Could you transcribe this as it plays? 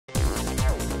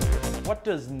What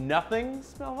does nothing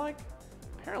smell like?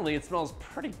 Apparently it smells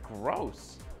pretty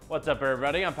gross. What's up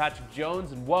everybody, I'm Patrick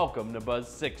Jones and welcome to Buzz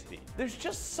 60. There's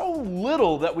just so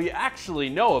little that we actually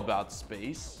know about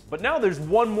space. But now there's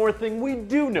one more thing we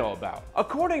do know about.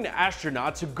 According to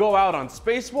astronauts who go out on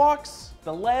spacewalks,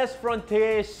 the last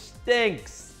frontier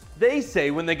stinks. They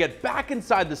say when they get back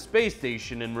inside the space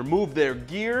station and remove their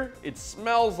gear, it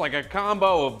smells like a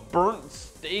combo of burnt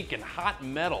steak and hot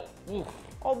metal. Oof.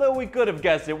 Although we could have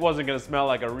guessed it wasn't going to smell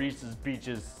like a Reese's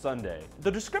Peaches sundae.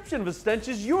 The description of the stench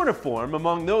is uniform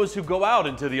among those who go out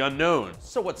into the unknown.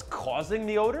 So what's causing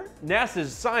the odor?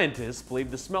 NASA's scientists believe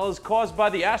the smell is caused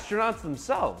by the astronauts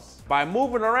themselves. By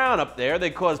moving around up there, they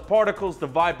cause particles to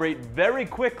vibrate very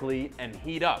quickly and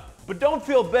heat up. But don't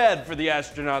feel bad for the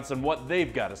astronauts and what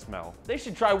they've got to smell. They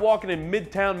should try walking in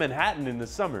Midtown Manhattan in the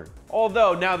summer.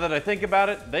 Although, now that I think about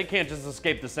it, they can't just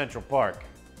escape the Central Park.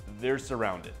 They're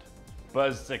surrounded.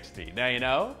 Buzz 60. Now you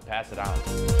know, pass it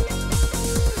on.